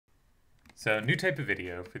So new type of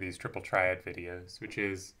video for these triple triad videos, which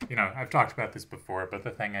is, I've talked about this before, but the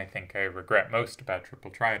thing I think I regret most about triple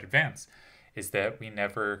triad advance is that we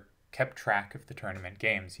never kept track of the tournament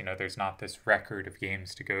games. There's not this record of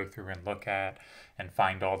games to go through and look at and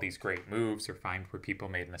find all these great moves or find where people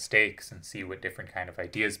made mistakes and see what different kind of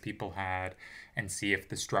ideas people had and see if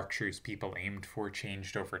the structures people aimed for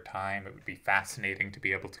changed over time. It would be fascinating to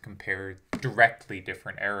be able to compare directly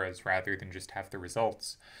different eras rather than just have the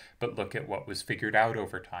results, but look at what was figured out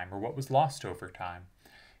over time or what was lost over time.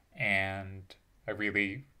 And I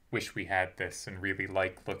really wish we had this and really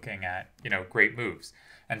like looking at, great moves.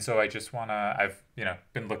 And so I just want to, I've,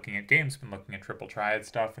 been looking at games, been looking at triple triad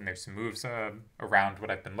stuff, and there's some moves around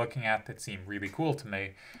what I've been looking at that seem really cool to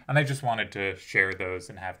me. And I just wanted to share those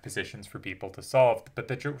and have positions for people to solve, but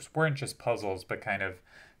that just weren't just puzzles, but kind of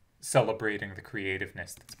celebrating the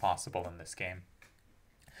creativeness that's possible in this game.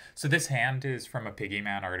 So this hand is from a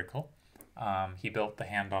Piggyman article. He built the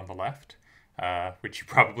hand on the left. Which you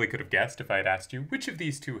probably could have guessed if I had asked you, which of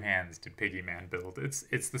these two hands did Piggyman build?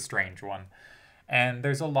 It's the strange one. And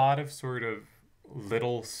there's a lot of sort of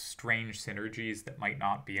little strange synergies that might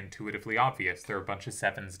not be intuitively obvious. There are a bunch of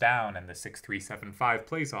sevens down, and the 6-3-7-5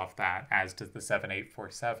 plays off that, as does the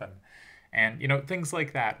 7-8-4-7. And, things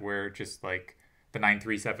like that, where just like the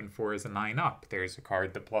 9-3-7-4 is a 9 up. There's a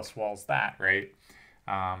card that plus walls that, right?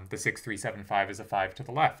 The 6-3-7-5 is a 5 to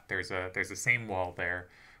the left. There's a same wall there,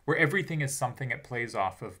 where everything is something it plays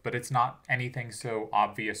off of, but it's not anything so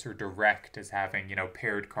obvious or direct as having,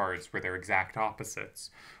 paired cards where they're exact opposites,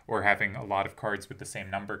 or having a lot of cards with the same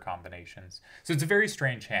number combinations. So it's a very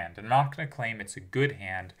strange hand. I'm not going to claim it's a good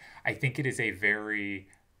hand. I think it is a very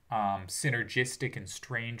synergistic in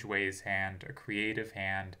strange ways hand, a creative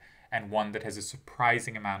hand, and one that has a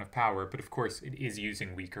surprising amount of power, but of course it is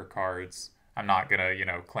using weaker cards. I'm not going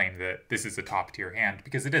to, claim that this is a top-tier hand,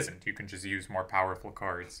 because it isn't. You can just use more powerful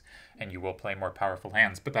cards, and you will play more powerful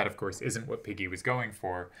hands. But that, of course, isn't what Piggy was going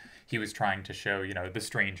for. He was trying to show, the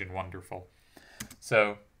strange and wonderful.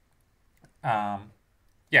 So, we're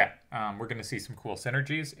going to see some cool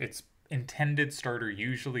synergies. Its intended starter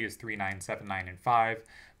usually is 3-9, 7-9, and 5,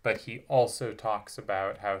 but he also talks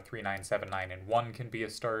about how 3-9, 7-9, and 1 can be a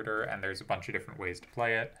starter, and there's a bunch of different ways to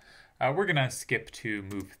play it. We're going to skip to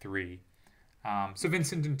move 3. So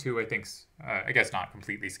Vincent in 2, I think, I guess not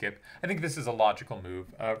completely skip. I think this is a logical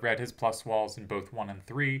move. Red has plus walls in both 1 and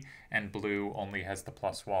 3, and blue only has the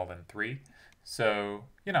plus wall in 3. So,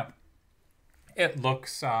 it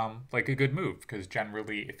looks like a good move, because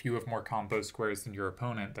generally, if you have more combo squares than your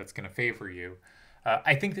opponent, that's going to favor you.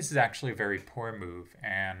 I think this is actually a very poor move,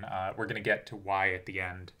 and we're going to get to why at the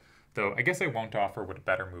end. Though, I guess I won't offer what a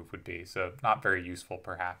better move would be, so not very useful,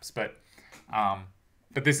 perhaps. But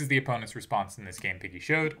this is the opponent's response in this game Piggy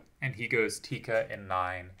showed, and he goes Tika in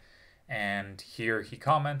 9. And here he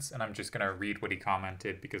comments, and I'm just going to read what he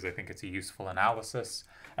commented because I think it's a useful analysis.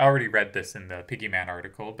 I already read this in the Piggyman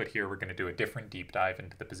article, but here we're going to do a different deep dive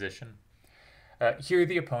into the position. Here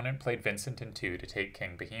the opponent played Vincent in 2 to take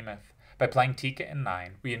King Behemoth. By playing Tika in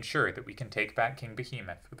 9, we ensure that we can take back King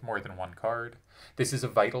Behemoth with more than one card. This is a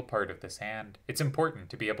vital part of this hand. It's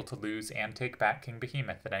important to be able to lose and take back King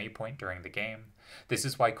Behemoth at any point during the game. This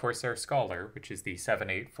is why Corsair Scholar, which is the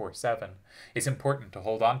 7-8-4-7, is important to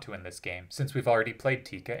hold on to in this game, since we've already played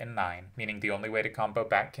Tika in 9, meaning the only way to combo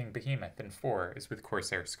back King Behemoth in 4 is with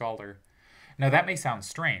Corsair Scholar. Now that may sound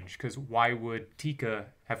strange, because why would Tika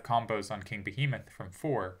have combos on King Behemoth from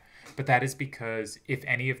 4? But that is because if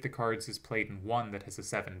any of the cards is played in 1 that has a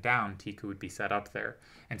 7 down, Tika would be set up there.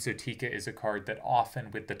 And so Tika is a card that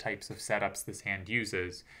often, with the types of setups this hand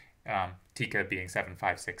uses, Tika being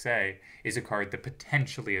 7-5-6A, is a card that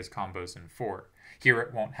potentially has combos in 4. Here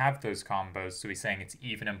it won't have those combos, so he's saying it's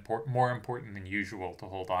even more important than usual to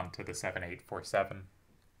hold on to the 7-8-4-7.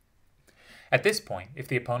 At this point, if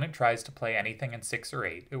the opponent tries to play anything in 6 or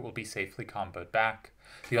 8, it will be safely comboed back.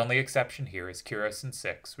 The only exception here is Kyros in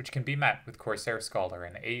 6, which can be met with Corsair Scholar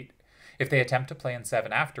in 8. If they attempt to play in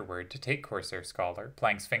 7 afterward to take Corsair Scholar,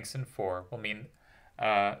 playing Sphinx in 4 will mean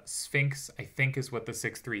Sphinx, I think, is what the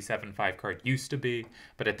 6-3-7-5 card used to be,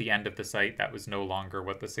 but at the end of the site, that was no longer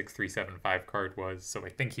what the 6-3-7-5 card was, so I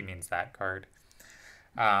think he means that card.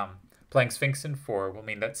 Playing Sphinx in 4 will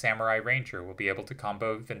mean that Samurai Ranger will be able to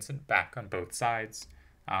combo Vincent back on both sides,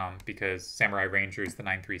 because Samurai Ranger is the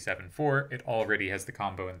 9-3-7-4, it already has the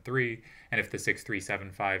combo in 3, and if the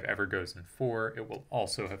 6-3-7-5 ever goes in 4, it will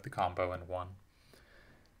also have the combo in 1.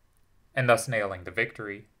 And thus nailing the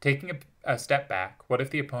victory. Taking a step back, what if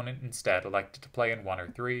the opponent instead elected to play in 1 or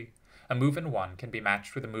 3? A move in 1 can be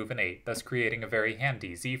matched with a move in 8, thus creating a very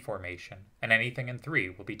handy Z formation, and anything in 3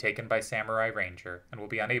 will be taken by Samurai Ranger and will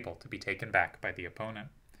be unable to be taken back by the opponent.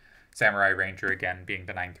 Samurai Ranger again being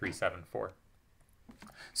the 9374.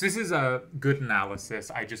 So this is a good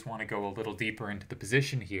analysis. I just want to go a little deeper into the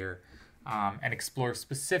position here and explore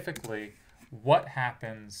specifically what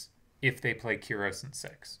happens if they play Kyros in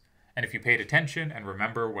 6. And if you paid attention and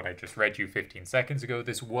remember what I just read you 15 seconds ago,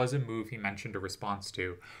 this was a move he mentioned a response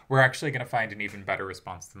to. We're actually going to find an even better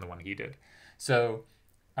response than the one he did. So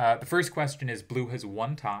the first question is, blue has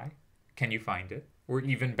 1 tie. Can you find it? Or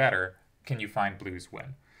even better, can you find blue's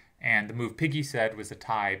win? And the move Piggy said was a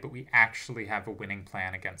tie, but we actually have a winning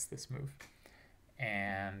plan against this move.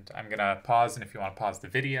 And I'm going to pause, and if you want to pause the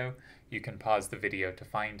video, you can pause the video to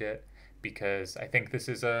find it, because I think this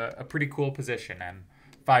is a pretty cool position, and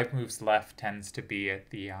 5 moves left tends to be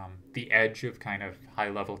at the edge of kind of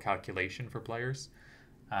high-level calculation for players.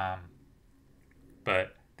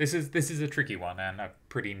 But this is a tricky one and a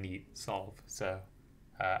pretty neat solve. So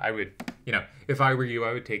I would, if I were you,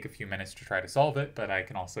 I would take a few minutes to try to solve it, but I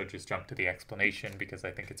can also just jump to the explanation because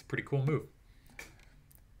I think it's a pretty cool move.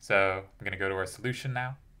 So I'm going to go to our solution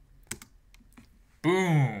now.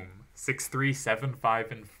 Boom! 6, 3, 7,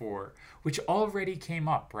 5, and 4, which already came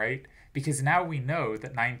up, right? Because now we know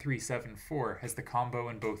that 9, 3, 7, 4 has the combo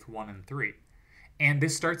in both 1 and 3. And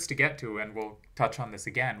this starts to get to, and we'll touch on this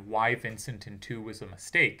again, why Vincent in 2 was a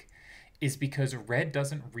mistake, is because red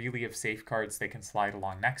doesn't really have safeguards they can slide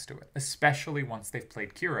along next to it, especially once they've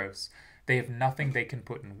played Kyros. They have nothing they can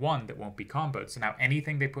put in 1 that won't be comboed. So now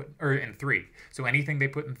anything they put, or in 3. So anything they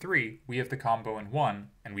put in 3, we have the combo in 1,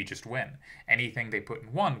 and we just win. Anything they put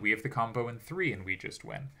in 1, we have the combo in 3, and we just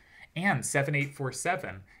win. And 7, 8, 4,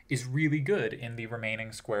 7 is really good in the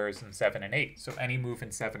remaining squares in 7 and 8. So any move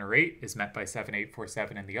in 7 or 8 is met by 7, 8, 4,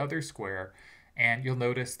 7 in the other square. And you'll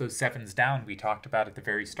notice those 7s down we talked about at the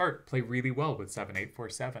very start play really well with 7, 8, 4,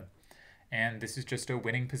 7. And this is just a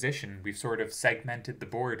winning position. We've sort of segmented the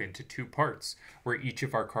board into 2 parts, where each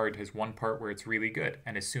of our card has one part where it's really good.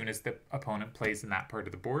 And as soon as the opponent plays in that part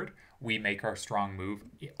of the board, we make our strong move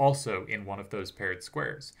also in one of those paired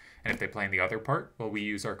squares. And if they play in the other part, well, we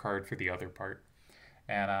use our card for the other part.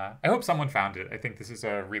 And I hope someone found it. I think this is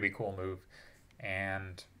a really cool move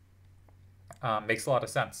and makes a lot of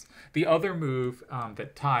sense. The other move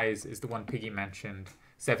that ties is the one Piggy mentioned,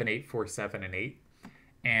 7, 8, 4, 7, and 8.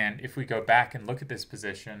 And if we go back and look at this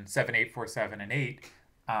position, 7, 8, 4, 7, and 8,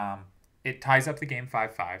 it ties up the game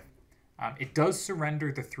 5, 5. It does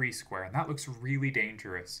surrender the 3 square, and that looks really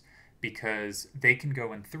dangerous because they can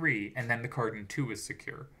go in 3, and then the card in 2 is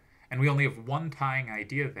secure. And we only have one tying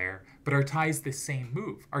idea there, but our tie is the same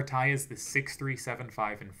move. Our tie is the 6, 3, 7,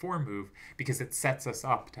 5, and 4 move because it sets us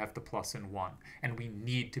up to have the plus in 1. And we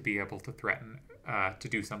need to be able to threaten to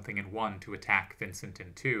do something in 1 to attack Vincent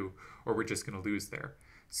in 2, or we're just going to lose there.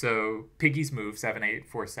 So Piggy's move, 7, 8,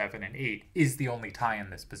 4, 7, and 8, is the only tie in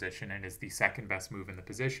this position and is the second best move in the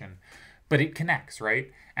position. But it connects, right?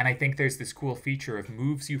 And I think there's this cool feature of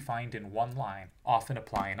moves you find in one line often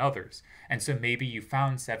apply in others. And so maybe you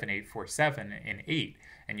found 7, 8, 4, 7 in 8,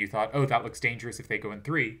 and you thought, oh, that looks dangerous if they go in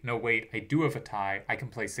 3. No, wait, I do have a tie. I can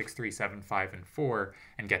play 6, 3, 7, 5, and 4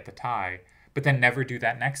 and get the tie. But then never do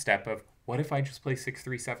that next step of, what if I just play 6,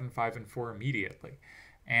 3, 7, 5, and 4 immediately?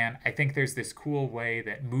 And I think there's this cool way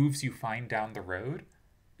that moves you find down the road,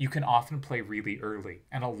 you can often play really early.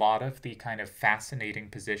 And a lot of the kind of fascinating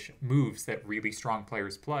position moves that really strong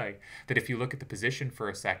players play, that if you look at the position for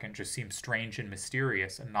a second just seem strange and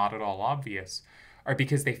mysterious and not at all obvious, are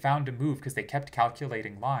because they found a move because they kept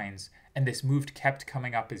calculating lines, and this move kept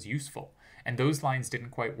coming up as useful. And those lines didn't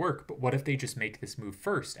quite work, but what if they just make this move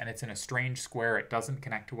first, and it's in a strange square, it doesn't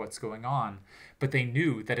connect to what's going on, but they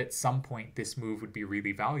knew that at some point this move would be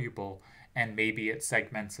really valuable, and maybe it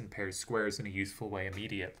segments and pairs squares in a useful way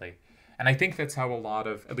immediately. And I think that's how a lot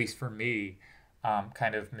of, at least for me,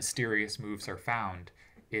 kind of mysterious moves are found,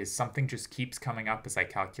 is something just keeps coming up as I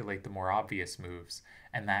calculate the more obvious moves,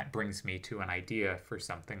 and that brings me to an idea for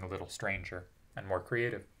something a little stranger and more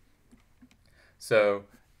creative. So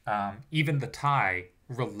even the tie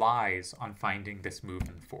relies on finding this move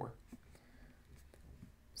in 4.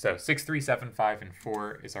 So 6, 3, 7, 5, and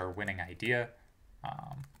 4 is our winning idea.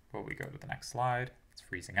 Will we go to the next slide? It's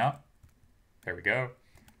freezing up. There we go.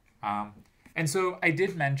 And so I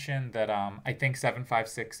did mention that I think 7, 5,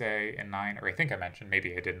 6A, and 9, or I think I mentioned,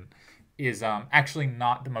 maybe I didn't, is actually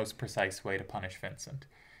not the most precise way to punish Vincent.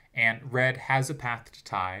 And red has a path to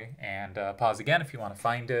tie, and pause again if you want to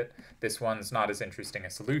find it. This one's not as interesting a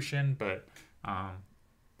solution, but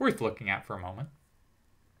worth looking at for a moment.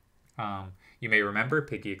 You may remember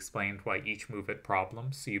Piggy explained why each move had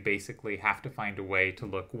problems, so you basically have to find a way to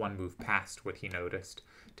look one move past what he noticed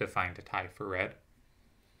to find a tie for red.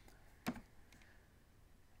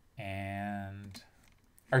 And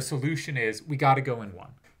our solution is we got to go in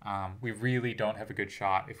one. We really don't have a good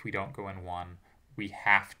shot if we don't go in one. We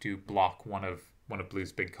have to block one of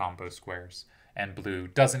blue's big combo squares. And blue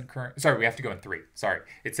doesn't we have to go in three. Sorry.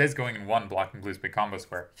 It says going in one, blocking blue's big combo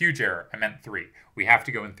square. Huge error. I meant three. We have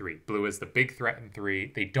to go in three. Blue is the big threat in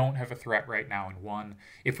three. They don't have a threat right now in one.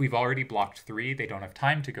 If we've already blocked three, they don't have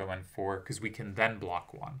time to go in four because we can then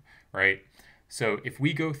block one, right? So if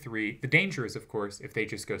we go three, the danger is, of course, if they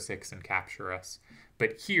just go six and capture us.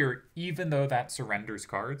 But here, even though that surrenders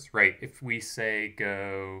cards, right, if we say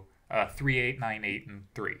go 3, 8, 9, 8, and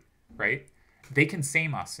 3, right, they can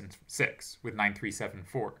same us in 6 with 9, 3, 7,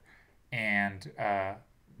 4. And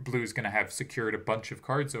blue's going to have secured a bunch of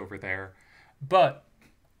cards over there. But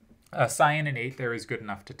cyan and 8 there is good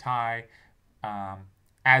enough to tie,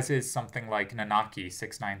 as is something like Nanaki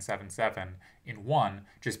 6, 9, 7, 7 in 1,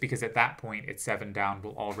 just because at that point it's 7 down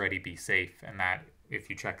will already be safe, and that, if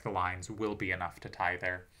you check the lines, will be enough to tie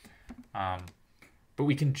there. But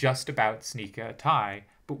we can just about sneak a tie,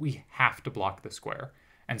 but we have to block the square.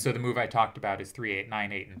 And so the move I talked about is 3, 8,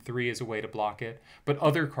 9, 8, and 3 is a way to block it. But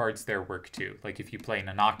other cards there work too. Like if you play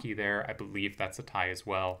Nanaki there, I believe that's a tie as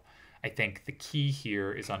well. I think the key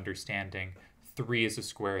here is understanding 3 is a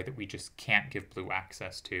square that we just can't give blue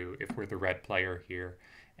access to if we're the red player here.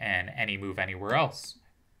 And any move anywhere else,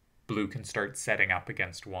 blue can start setting up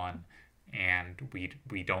against 1, and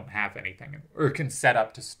we don't have anything. Or can set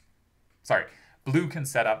up to... Sorry, blue can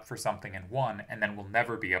set up for something in 1, and then we'll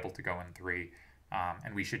never be able to go in 3.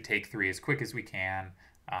 And we should take 3 as quick as we can.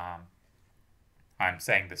 I'm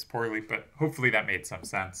saying this poorly, but hopefully that made some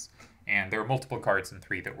sense. And there are multiple cards in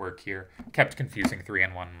 3 that work here. Kept confusing 3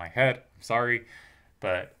 and 1 in my head. Sorry.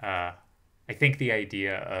 But I think the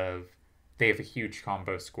idea of they have a huge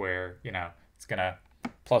combo square, you know, it's going to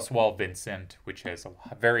plus wall Vincent, which has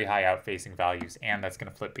very high outfacing values, and that's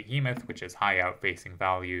going to flip Behemoth, which has high outfacing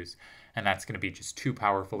values. And that's going to be just too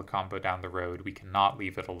powerful a combo down the road. We cannot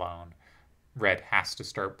leave it alone. Red has to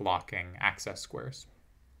start blocking access squares.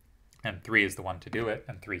 And 3 is the one to do it,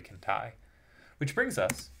 and 3 can tie. Which brings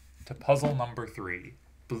us to puzzle number 3,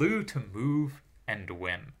 blue to move and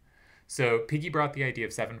win. So Piggy brought the idea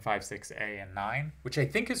of 7, 5, 6, A, and 9, which I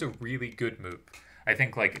think is a really good move. I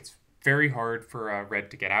think like it's very hard for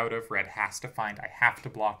red to get out of. Red has to find, I have to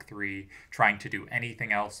block 3, trying to do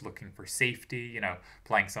anything else, looking for safety, you know,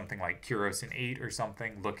 playing something like Kuros in 8 or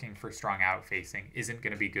something, looking for strong outfacing isn't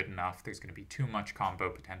going to be good enough. There's going to be too much combo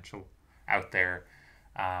potential out there.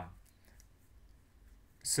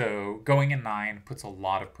 So going in 9 puts a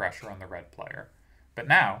lot of pressure on the red player. But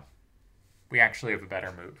now we actually have a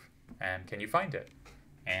better move. And can you find it?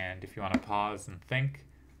 And if you want to pause and think,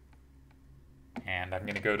 and I'm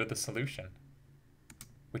going to go to the solution,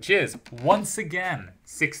 which is, once again,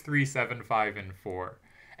 6, 3, 7, 5, and 4.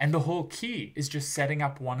 And the whole key is just setting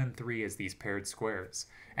up 1 and 3 as these paired squares.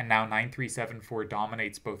 And now 9, 3, 7, 4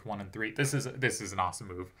 dominates both 1 and 3. This is an awesome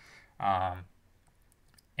move.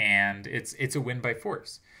 And it's a win by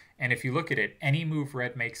force. And if you look at it, any move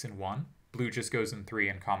red makes in 1, blue just goes in 3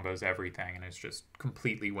 and combos everything and is just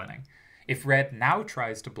completely winning. If red now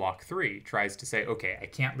tries to block 3, tries to say, okay, I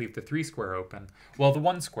can't leave the 3 square open, well, the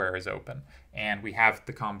 1 square is open. And we have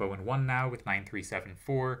the combo in 1 now with 9, 3, 7,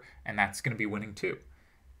 4, and that's going to be winning too.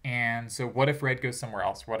 And so what if red goes somewhere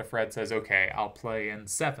else? What if red says, okay, I'll play in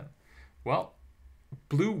 7? Well,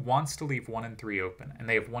 blue wants to leave 1 and 3 open, and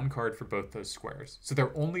they have 1 card for both those squares. So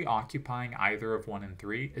they're only occupying either of 1 and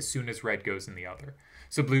 3 as soon as red goes in the other.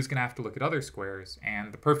 So blue's going to have to look at other squares,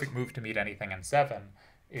 and the perfect move to meet anything in 7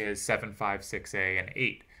 is 7, 5, 6, A, and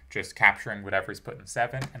 8. Just capturing whatever's put in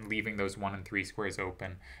 7 and leaving those 1 and 3 squares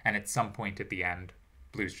open. And at some point at the end,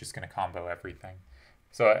 blue's just going to combo everything.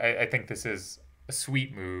 So I think this is a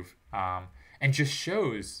sweet move, and just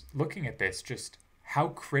shows, looking at this, just how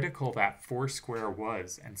critical that 4 square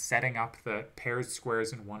was and setting up the pairs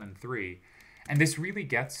squares in 1 and 3. And this really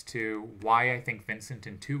gets to why I think Vincent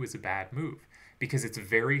in 2 is a bad move, because it's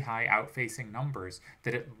very high outfacing numbers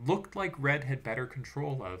that it looked like red had better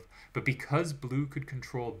control of, but because blue could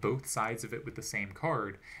control both sides of it with the same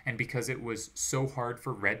card, and because it was so hard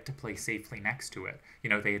for red to play safely next to it, you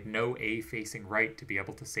know, they had no A facing right to be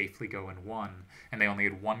able to safely go in 1, and they only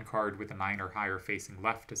had 1 card with a 9 or higher facing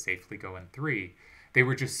left to safely go in 3, they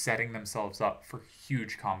were just setting themselves up for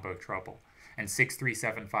huge combo trouble. And 6, 3,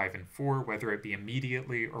 7, 5, and 4, whether it be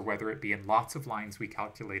immediately or whether it be in lots of lines we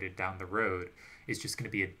calculated down the road, is just going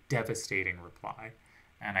to be a devastating reply.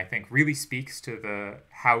 and I think really speaks to the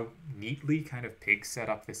how neatly kind of Pig set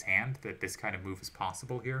up this hand that this kind of move is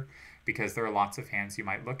possible here, because there are lots of hands you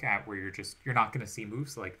might look at where you're not going to see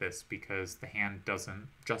moves like this because the hand doesn't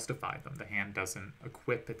justify them. The hand doesn't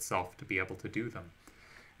equip itself to be able to do them.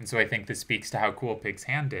 And so I think this speaks to how cool Pig's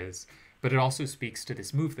hand is, but it also speaks to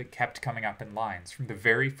this move that kept coming up in lines. From the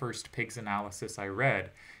very first Pig's analysis I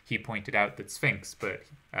read, he pointed out that Sphinx, but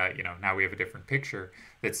now we have a different picture,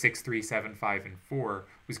 that 6-3, 7-5, and 4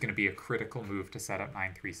 was going to be a critical move to set up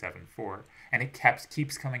 9-3, 7-4. And it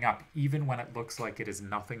keeps coming up even when it looks like it has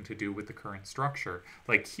nothing to do with the current structure.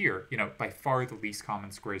 Like here, by far the least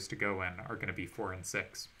common squares to go in are going to be 4 and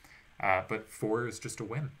 6. But 4 is just a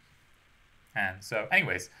win. And so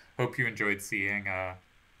anyways, hope you enjoyed seeing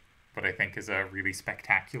what I think is a really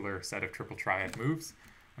spectacular set of triple triad moves.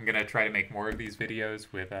 I'm going to try to make more of these videos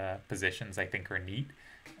with positions I think are neat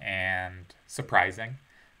and surprising.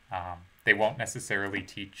 They won't necessarily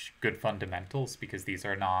teach good fundamentals because these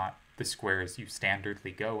are not the squares you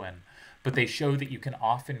standardly go in, but they show that you can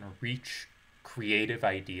often reach creative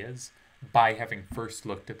ideas by having first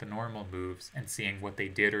looked at the normal moves and seeing what they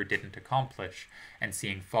did or didn't accomplish and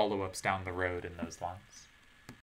seeing follow-ups down the road in those lines.